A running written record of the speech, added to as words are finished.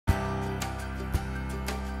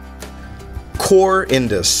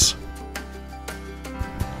Coreindus.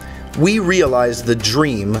 We realize the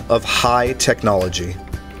dream of high technology.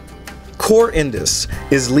 Coreindus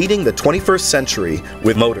is leading the 21st century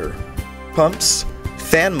with motor, pumps,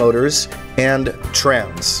 fan motors, and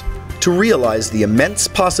trans to realize the immense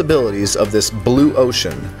possibilities of this blue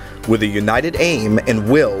ocean with a united aim and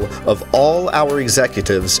will of all our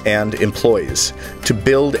executives and employees to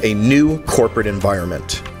build a new corporate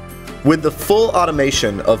environment. With the full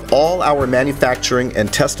automation of all our manufacturing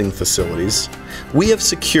and testing facilities, we have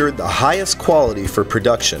secured the highest quality for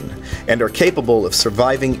production and are capable of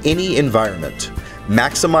surviving any environment,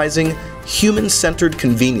 maximizing human-centered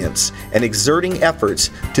convenience and exerting efforts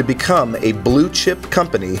to become a blue-chip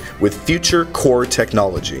company with future core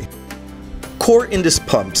technology. Coreindus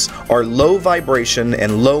pumps are low vibration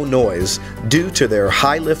and low noise due to their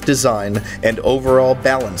high lift design and overall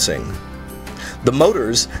balancing. The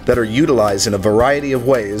motors that are utilized in a variety of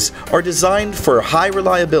ways are designed for high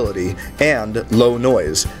reliability and low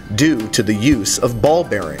noise due to the use of ball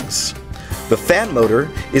bearings. The fan motor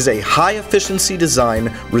is a high-efficiency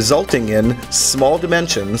design resulting in small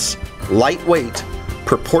dimensions, lightweight,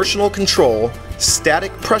 proportional control,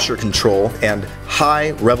 static pressure control, and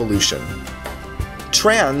high revolution.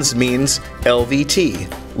 Trans means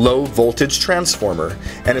LVT, low voltage transformer,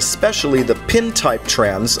 and especially the pin-type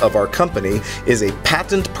trans of our company is a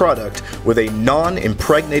patent product with a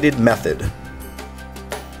non-impregnated method.